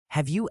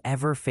Have you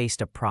ever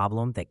faced a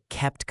problem that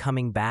kept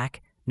coming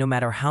back, no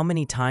matter how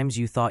many times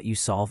you thought you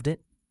solved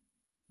it?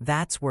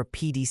 That's where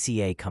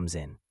PDCA comes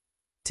in.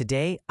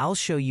 Today, I'll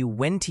show you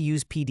when to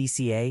use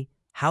PDCA,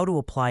 how to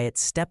apply it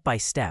step by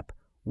step,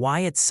 why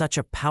it's such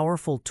a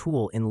powerful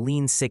tool in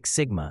Lean Six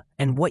Sigma,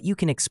 and what you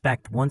can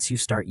expect once you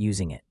start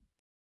using it.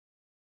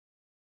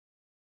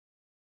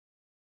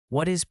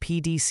 What is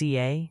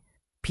PDCA?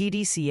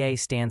 PDCA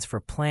stands for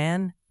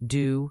Plan,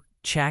 Do,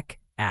 Check,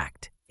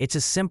 Act. It's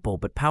a simple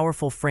but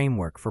powerful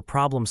framework for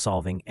problem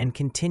solving and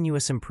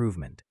continuous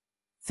improvement.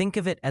 Think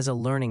of it as a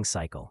learning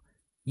cycle.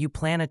 You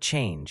plan a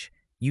change,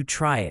 you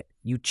try it,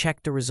 you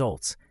check the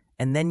results,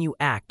 and then you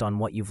act on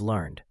what you've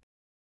learned.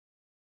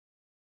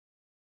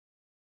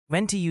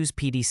 When to use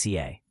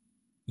PDCA?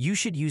 You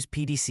should use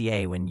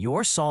PDCA when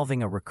you're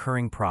solving a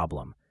recurring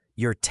problem,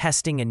 you're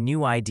testing a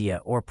new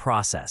idea or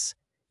process,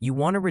 you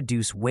want to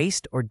reduce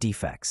waste or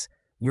defects,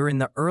 you're in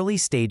the early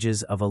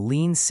stages of a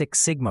Lean Six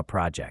Sigma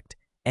project,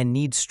 and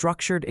need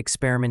structured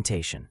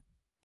experimentation.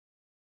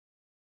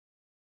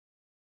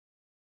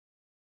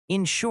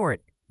 In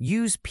short,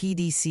 use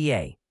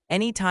PDCA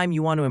anytime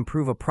you want to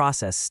improve a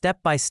process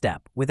step by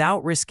step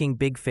without risking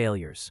big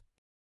failures.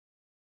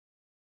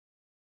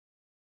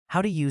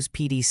 How to use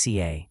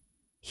PDCA?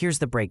 Here's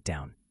the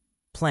breakdown.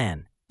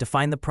 Plan.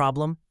 Define the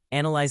problem,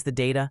 analyze the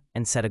data,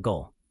 and set a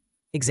goal.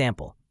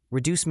 Example.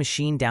 Reduce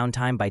machine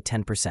downtime by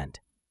 10%.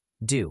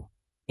 Do.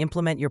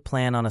 Implement your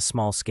plan on a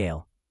small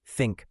scale.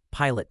 Think.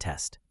 Pilot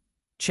test.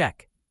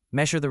 Check.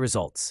 Measure the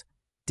results.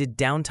 Did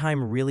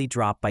downtime really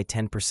drop by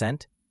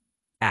 10%?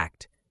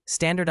 Act.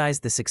 Standardize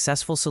the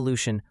successful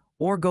solution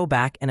or go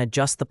back and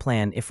adjust the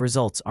plan if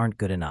results aren't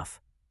good enough.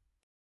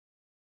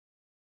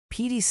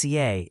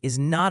 PDCA is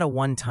not a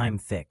one-time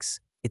fix.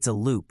 It's a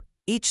loop.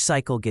 Each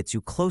cycle gets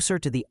you closer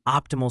to the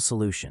optimal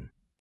solution.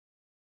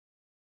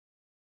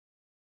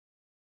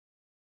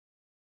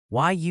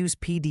 Why use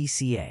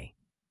PDCA?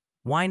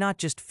 Why not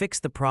just fix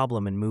the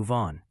problem and move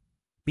on?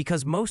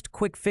 Because most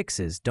quick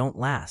fixes don't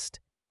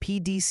last.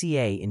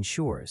 PDCA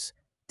ensures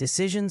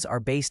decisions are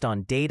based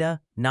on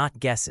data, not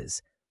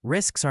guesses.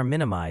 Risks are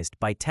minimized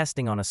by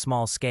testing on a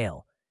small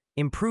scale.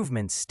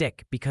 Improvements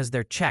stick because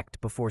they're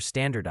checked before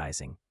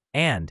standardizing.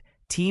 And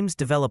teams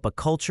develop a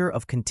culture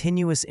of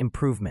continuous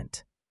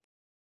improvement.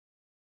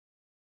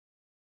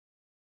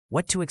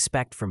 What to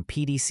expect from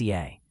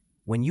PDCA?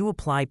 When you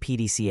apply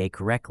PDCA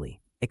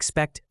correctly,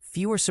 expect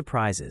fewer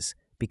surprises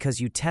because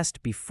you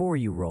test before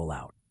you roll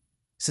out.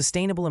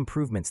 Sustainable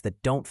improvements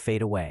that don't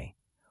fade away.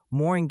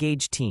 More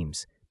engaged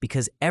teams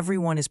because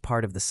everyone is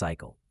part of the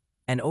cycle.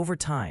 And over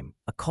time,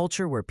 a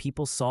culture where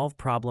people solve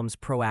problems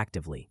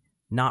proactively,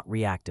 not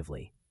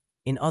reactively.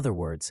 In other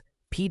words,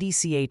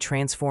 PDCA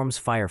transforms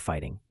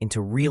firefighting into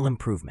real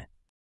improvement.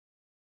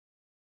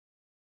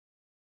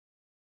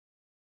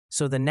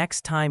 So the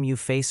next time you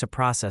face a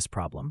process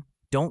problem,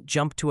 don't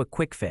jump to a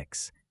quick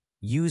fix.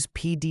 Use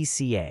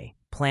PDCA,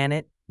 plan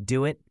it,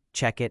 do it,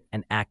 check it,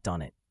 and act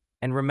on it.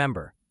 And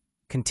remember,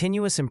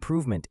 continuous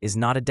improvement is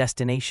not a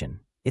destination,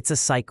 it's a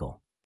cycle.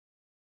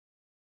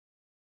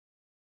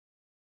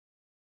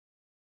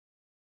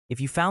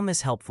 If you found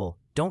this helpful,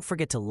 don't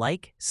forget to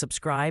like,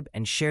 subscribe,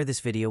 and share this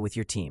video with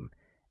your team.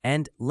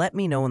 And let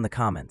me know in the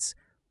comments,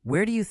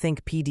 where do you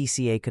think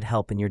PDCA could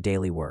help in your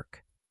daily work?